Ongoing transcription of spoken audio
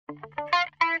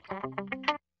Hey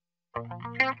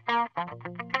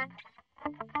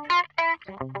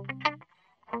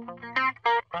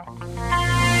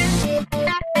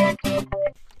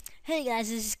guys,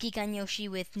 this is Kikan Yoshi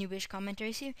with Noobish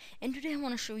Commentaries here, and today I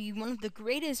want to show you one of the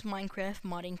greatest Minecraft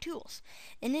modding tools,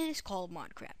 and it is called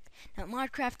ModCraft. Now,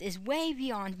 ModCraft is way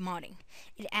beyond modding.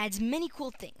 It adds many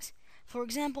cool things. For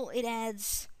example,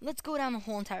 let's go down the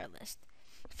whole entire list.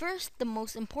 First, the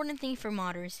most important thing for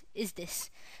modders is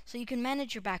this, so you can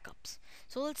manage your backups.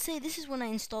 So let's say this is when I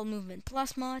install Movement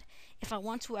Plus mod. If I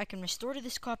want to, I can restore to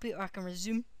this copy, or I can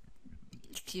resume,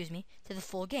 to the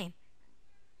full game.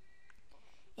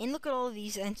 And look at all of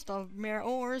these. I installed more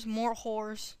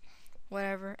ores,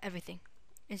 whatever, everything.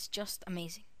 It's just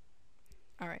amazing.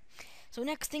 Alright, so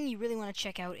next thing you really want to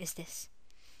check out is this.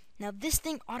 Now this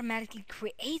thing automatically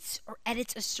creates or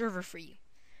edits a server for you.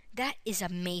 That is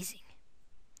amazing,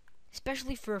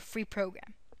 especially for a free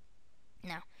program.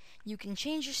 Now, you can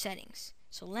change your settings.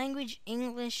 So language,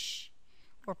 English,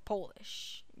 or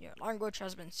Polish. Your language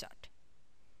has been set.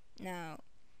 Now,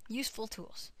 useful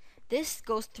tools. This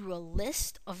goes through a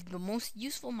list of the most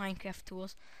useful Minecraft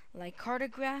tools, like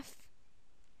Cartograph.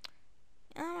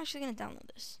 I'm actually going to download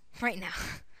this right now.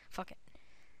 Fuck it.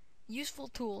 Useful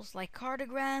tools like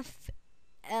Cartograph,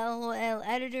 LOL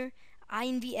Editor,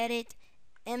 INV Edit,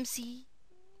 MC,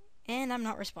 and I'm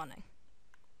not responding.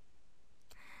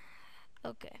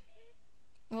 Okay.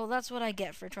 Well, that's what I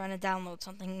get for trying to download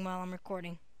something while I'm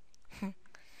recording.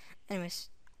 Anyways.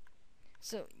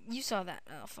 So, you saw that.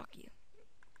 Oh, fuck you.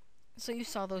 So you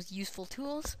saw those useful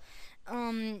tools.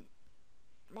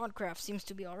 ModCraft seems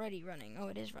to be already running. Oh,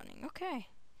 it is running. Okay.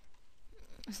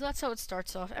 So that's how it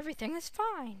starts off. Everything is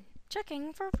fine.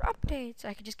 Checking for updates.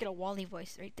 I could just get a Wally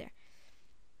voice right there.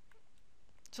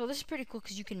 So this is pretty cool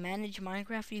because you can manage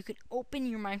Minecraft. You can open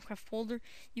your Minecraft folder.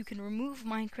 You can remove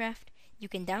Minecraft. You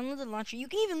can download the launcher. You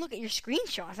can even look at your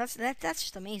screenshots. That's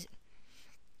just amazing.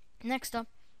 Next up,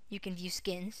 you can view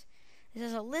skins. This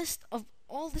is a list of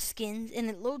all the skins, and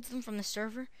it loads them from the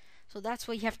server. So that's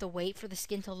why you have to wait for the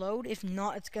skin to load. If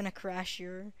not, it's gonna crash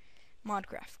your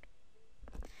ModCraft.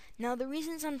 Now, the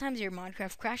reason sometimes your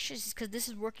ModCraft crashes is because this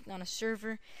is working on a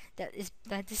server that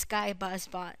this guy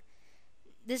bought.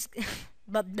 This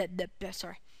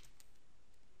sorry.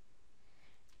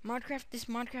 This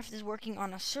ModCraft is working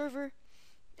on a server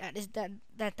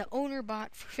that the owner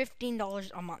bought for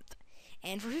 $15 a month.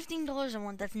 And for $15 a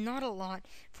month, that's not a lot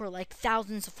for like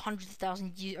hundreds of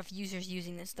thousands of users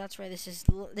using this. That's why this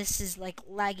is like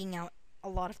lagging out a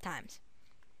lot of times.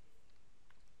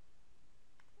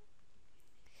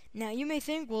 Now you may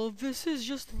think, well, if this is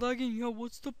just lagging out,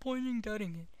 what's the point in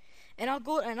getting it? And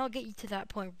I'll get you to that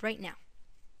point right now.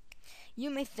 You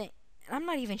may think, I'm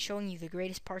not even showing you the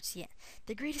greatest parts yet.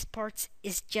 The greatest parts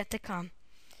is yet to come.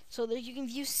 So that you can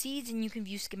view seeds and you can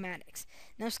view schematics.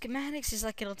 Now schematics is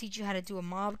like it'll teach you how to do a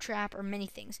mob trap or many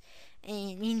things.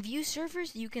 And in view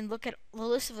servers, you can look at the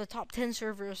list of the top 10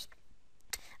 servers.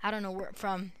 I don't know where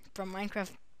from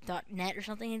Minecraft.net or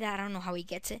something like that. I don't know how he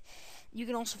gets it. You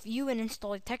can also view and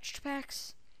install texture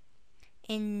packs.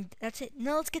 And that's it.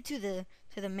 Now let's get to the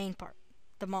main part,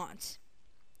 the mods.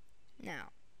 Now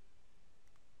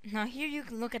here you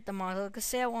can look at the mods. Let's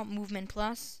say I want Movement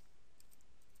Plus.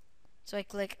 So I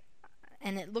click,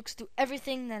 and it looks through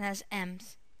everything that has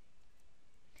M's.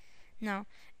 Now,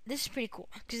 this is pretty cool,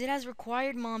 because it has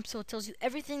required mobs, so it tells you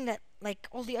everything that, like,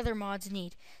 all the other mods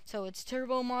need. So it's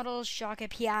turbo models, shock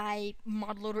API,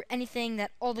 mod loader, anything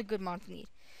that all the good mods need.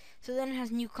 So then it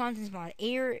has new contents mod,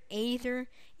 Aether,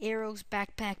 arrows,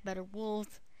 backpack, better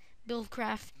wolf,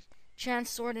 buildcraft,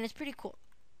 chance sword, and it's pretty cool.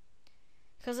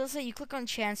 Because let's say you click on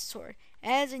chance sword, it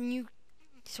adds a new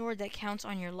sword that counts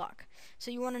on your luck.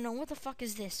 So you want to know what the fuck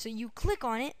is this? So you click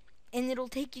on it and it'll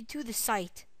take you to the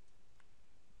site.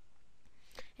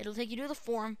 It'll take you to the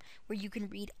forum where you can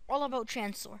read all about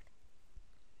chance sword.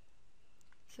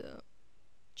 So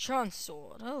chance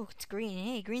sword. Oh, it's green.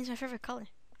 Hey, green's my favorite color.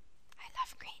 I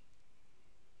love green.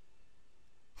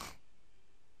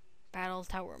 Battle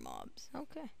tower mobs.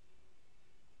 Okay.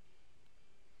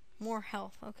 More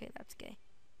health. Okay, that's gay.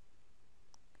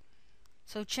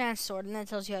 So chance sword, and that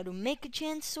tells you how to make a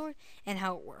chance sword and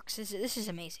how it works. This is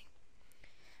amazing.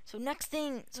 So next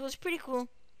thing, so it's pretty cool.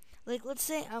 Like let's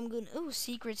say I'm going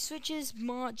secret switches,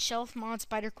 mod, shelf mod,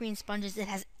 spider queen, sponges. It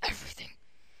has everything.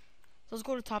 So let's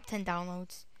go to top 10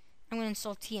 downloads. I'm gonna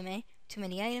install TMA, too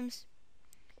many items.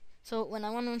 So when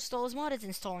I want to install this mod, it's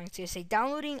installing. It's gonna say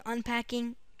downloading,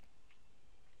 unpacking.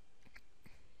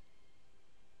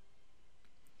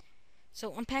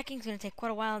 So unpacking is gonna take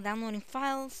quite a while. Downloading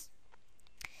files.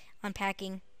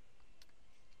 Unpacking,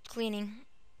 cleaning,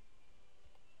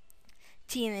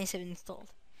 TMAs have been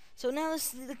installed. So now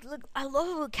let's look. I love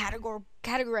how it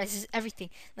categorizes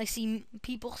everything. Like, see,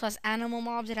 people plus animal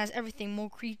mobs. It has everything. More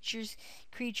creatures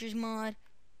mod.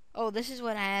 Oh, this is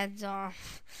what adds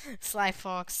Sly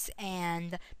Fox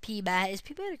and P-Bat. Is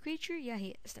P-Bat a creature? Yeah,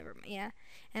 he is. Never mind. Yeah,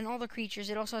 and all the creatures.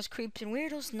 It also has creeps and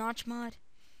weirdos. Notch mod.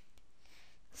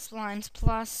 Slimes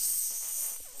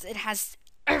plus. It has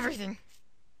everything.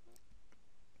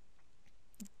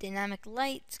 Dynamic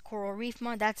lights, coral reef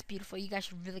mod. That's beautiful. You guys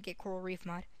should really get coral reef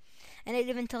mod. And it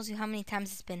even tells you how many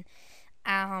times it's been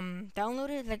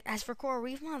downloaded. Like, as for coral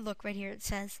reef mod, look right here. It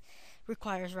says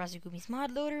requires Razugumi's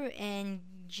mod loader and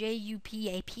JUP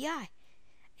API.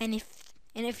 And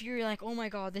if you're like, oh my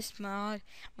god, this mod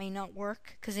may not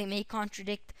work because it may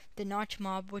contradict the Notch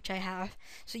mob, which I have,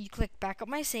 so you click back up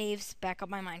my saves, back up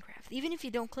my Minecraft. Even if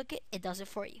you don't click it, it does it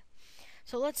for you.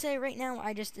 So let's say right now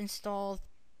I just installed.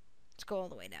 Let's go all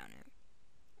the way down here.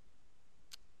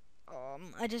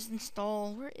 I just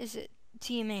installed. Where is it?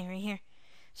 TMA right here.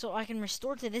 So I can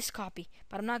restore to this copy,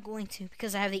 but I'm not going to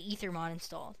because I have the Ether mod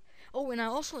installed. Oh, and I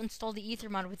also installed the Ether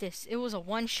mod with this. It was a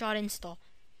one-shot install.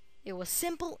 It was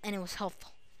simple and it was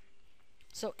helpful.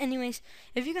 So anyways,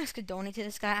 if you guys could donate to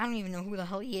this guy, I don't even know who the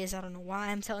hell he is. I don't know why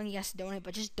I'm telling you guys to donate,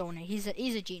 but just donate. He's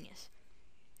a genius.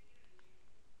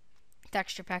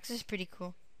 Texture packs, this is pretty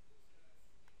cool.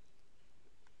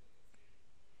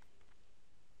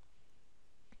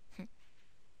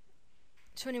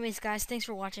 So anyways, guys, thanks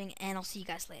for watching, and I'll see you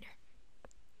guys later.